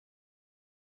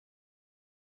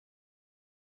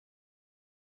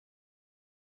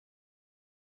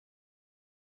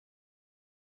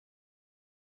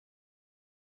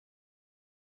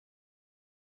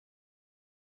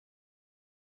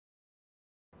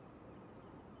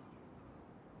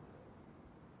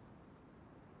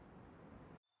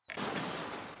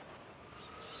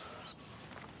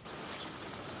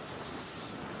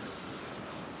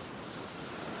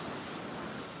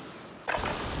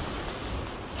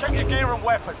Check your gear and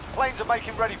weapons. Planes are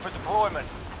making ready for deployment.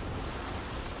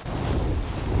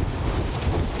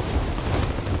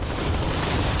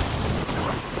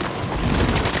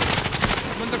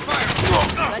 I'm under fire!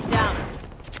 Shut down.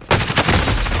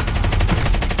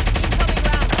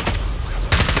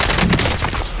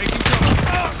 Taking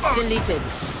cover! Deleted.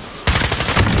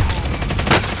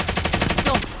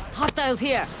 So, hostiles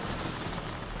here.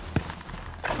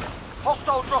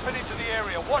 Hostile dropping into the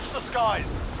area. Watch the skies.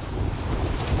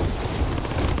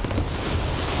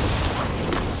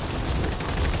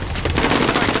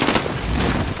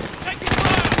 Taking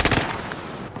fire!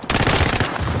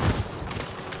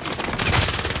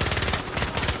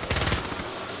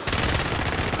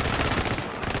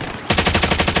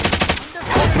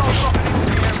 Hostile dropping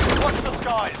into the area. Watch the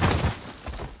skies.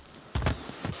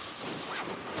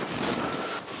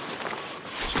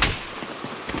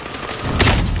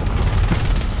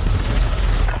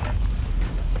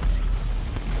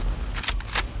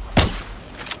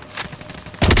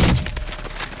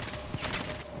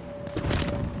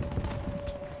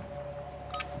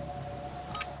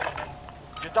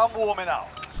 You're done warming up.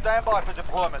 Stand by for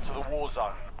deployment to the war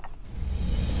zone.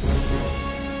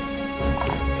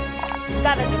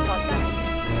 Scavenger contact.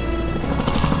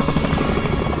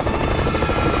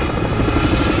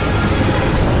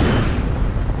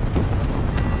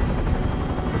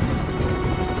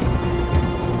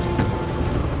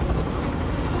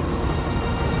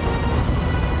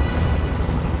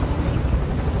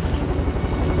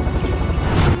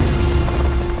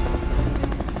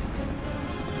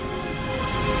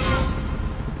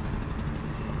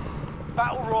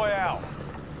 Battle Royale.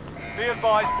 Be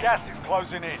advised, gas is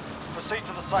closing in. Proceed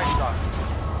to the safe zone.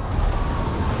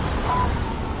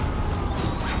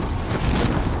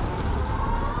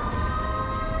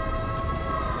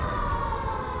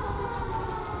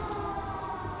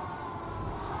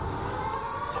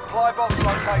 Supply box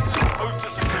located. Move to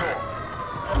secure.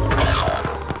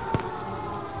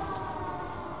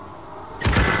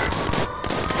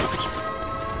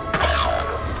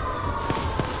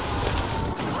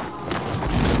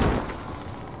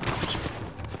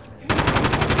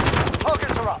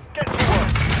 Targets are up. Get to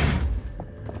work.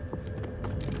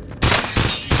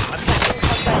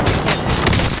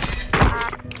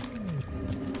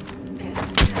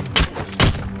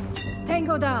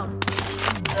 Tango down.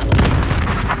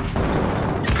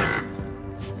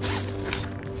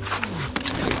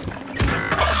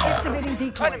 Activating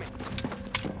decoy. Enemy.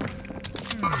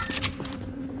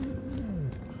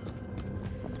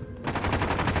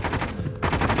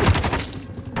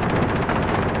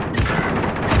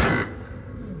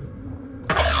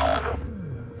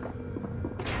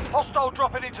 Hostile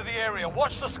dropping into the area.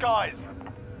 Watch the skies.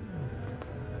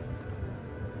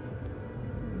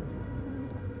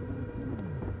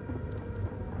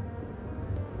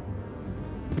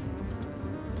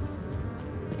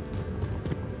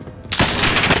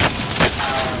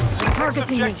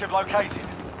 Targeting me. Objective located.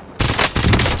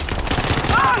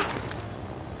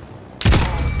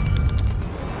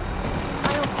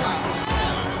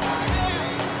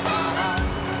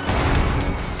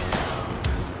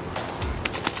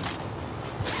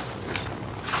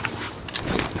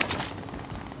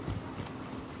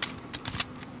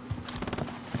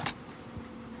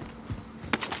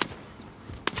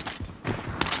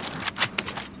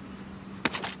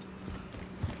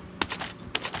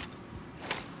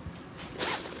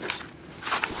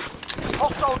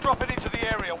 Hostile dropping into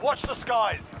the area. Watch the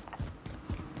skies.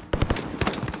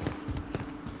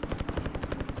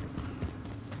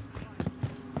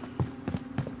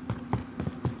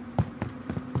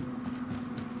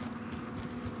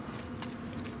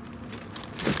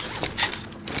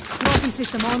 Weapon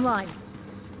system online.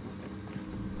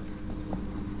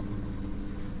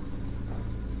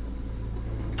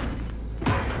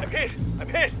 I'm hit. I'm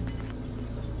hit.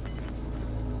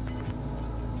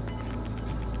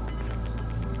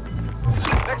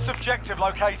 Next objective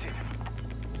located.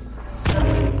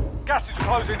 Gas is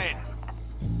closing in.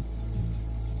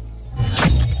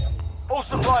 All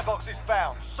supply boxes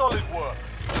found. Solid work.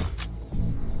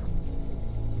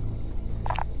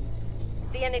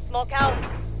 See any smoke out?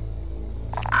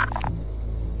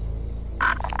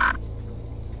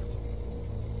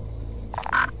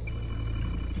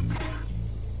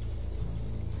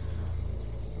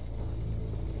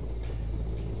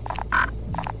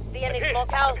 See any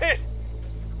smoke out? I'm hit.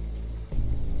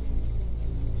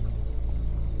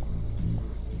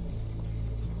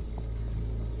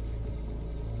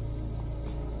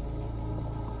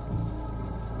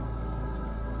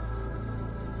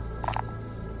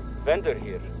 Vendor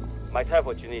here. Might have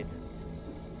what you need.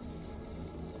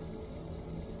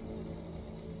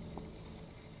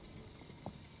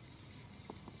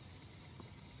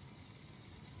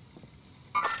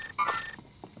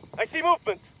 see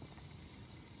movement.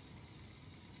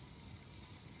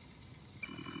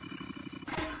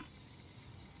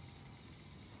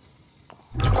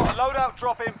 Got a loadout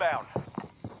drop inbound.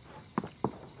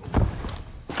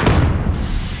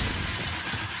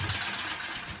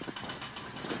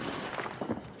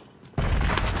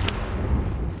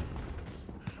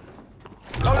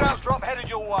 Loadout drop headed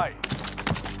your way.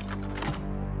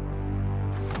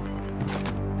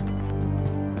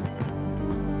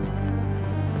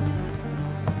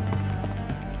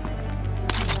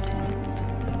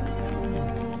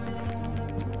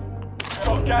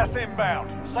 Got gas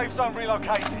inbound. Safe zone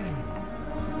relocated.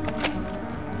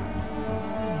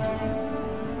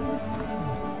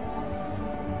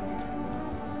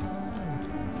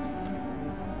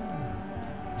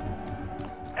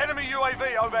 Enemy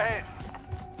UAV overhead.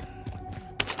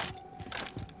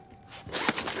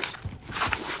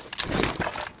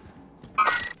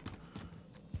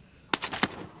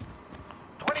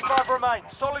 Remain.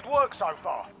 Solid work so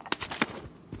far.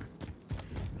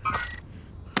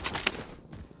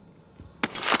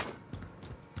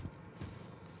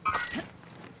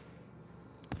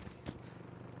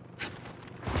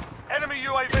 Enemy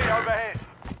UAV overhead.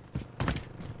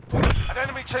 An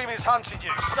enemy team is hunting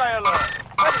you. Stay alert.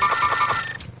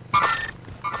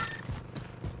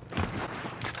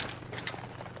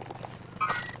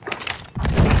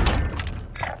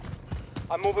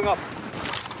 I'm moving up.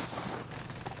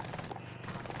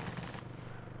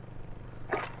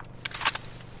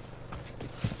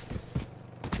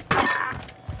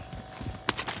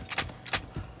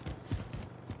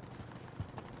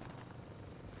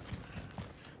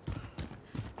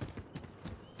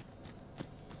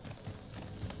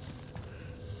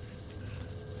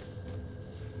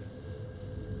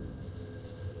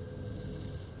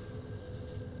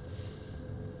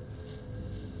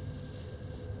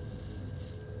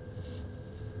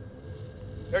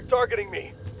 They're targeting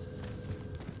me.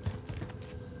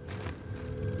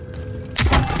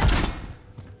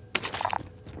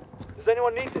 Does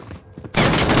anyone need this?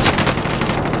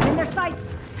 In their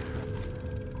sights.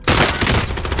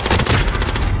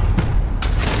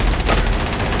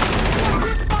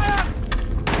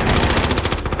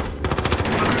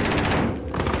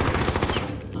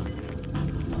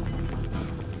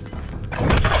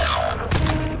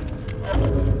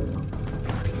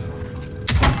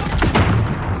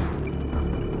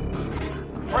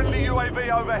 Friendly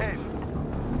UAV overhead.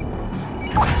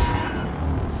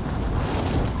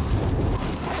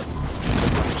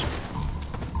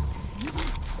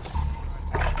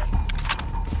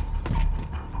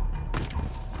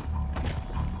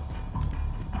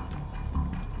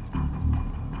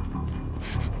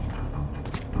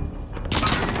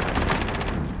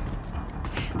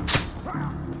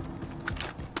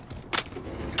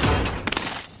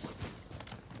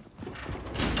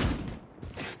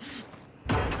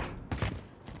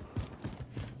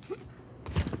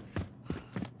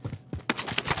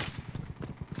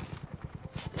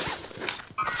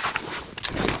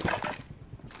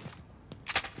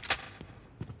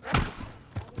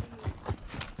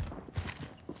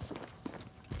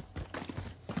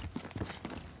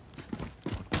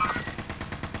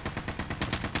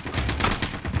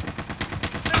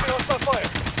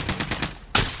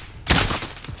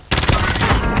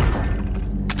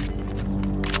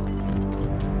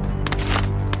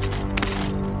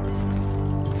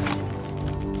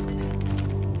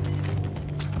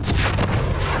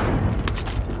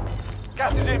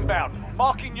 Gas is inbound.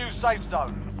 Marking new safe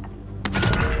zone.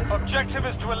 Objective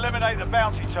is to eliminate the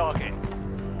bounty target.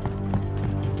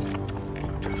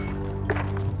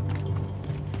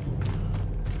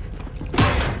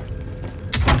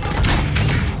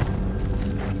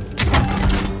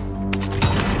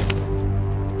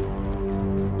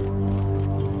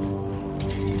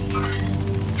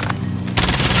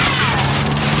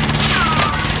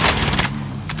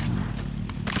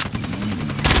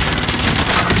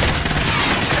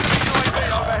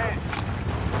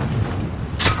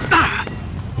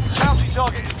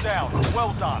 Target is down.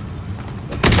 Well done.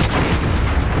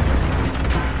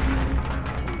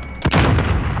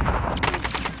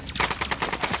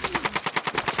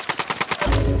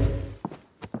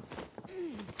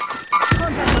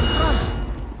 Contact on front.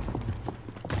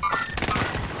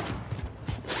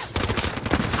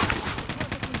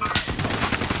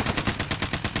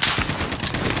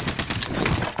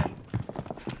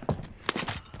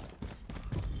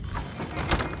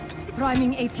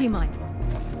 Priming AT mine.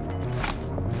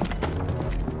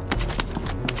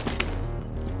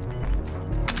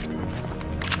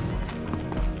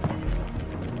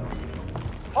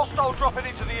 Hostile dropping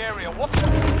into the area. What?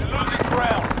 You're losing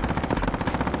ground.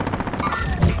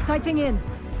 Sighting in.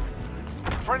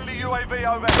 Friendly UAV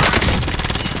overhead.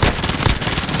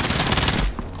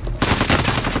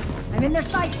 I'm in their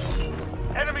sights.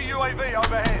 Enemy UAV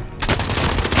overhead.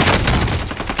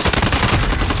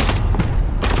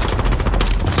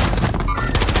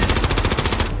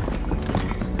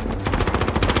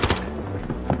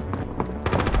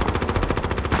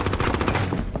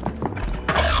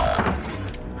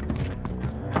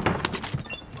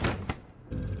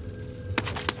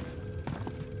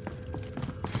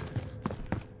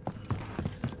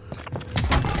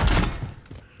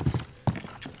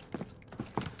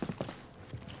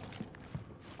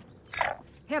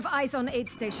 Have eyes on aid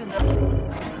station.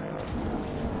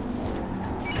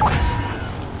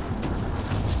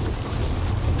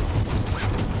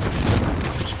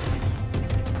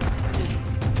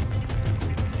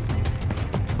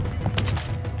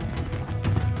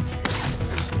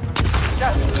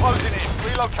 Gas is closing in.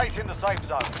 Relocating the safe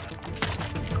zone.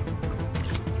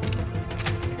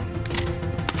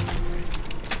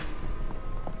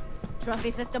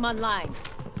 Trophy system online.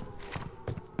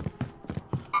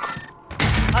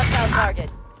 Hostile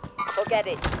target. Forget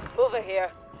it. Over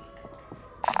here.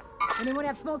 Anyone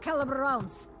have small caliber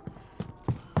rounds?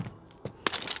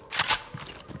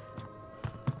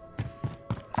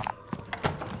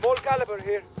 Small caliber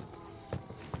here.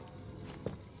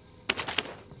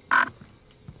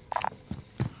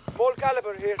 Small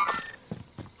caliber here.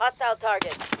 Hostile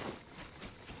target.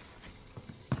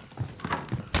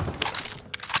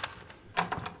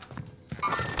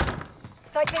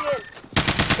 Sighting in.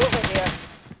 Over here.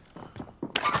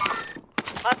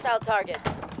 Hostile target.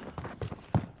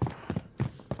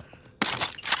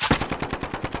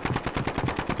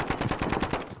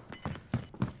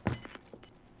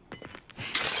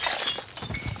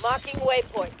 Marking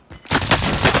waypoint.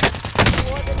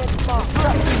 Coordinates marked.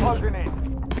 Gas is closing in.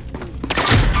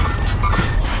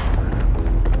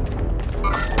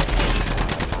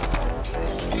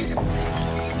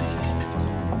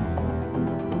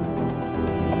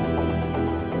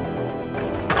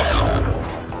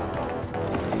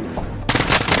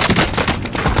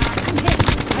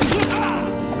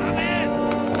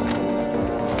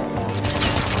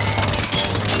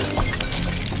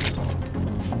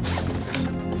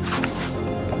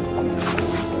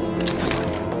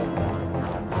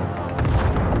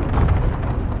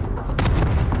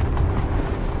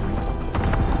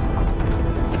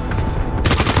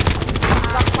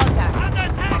 Contact.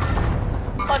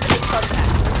 Positive contact.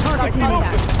 Target in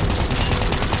there.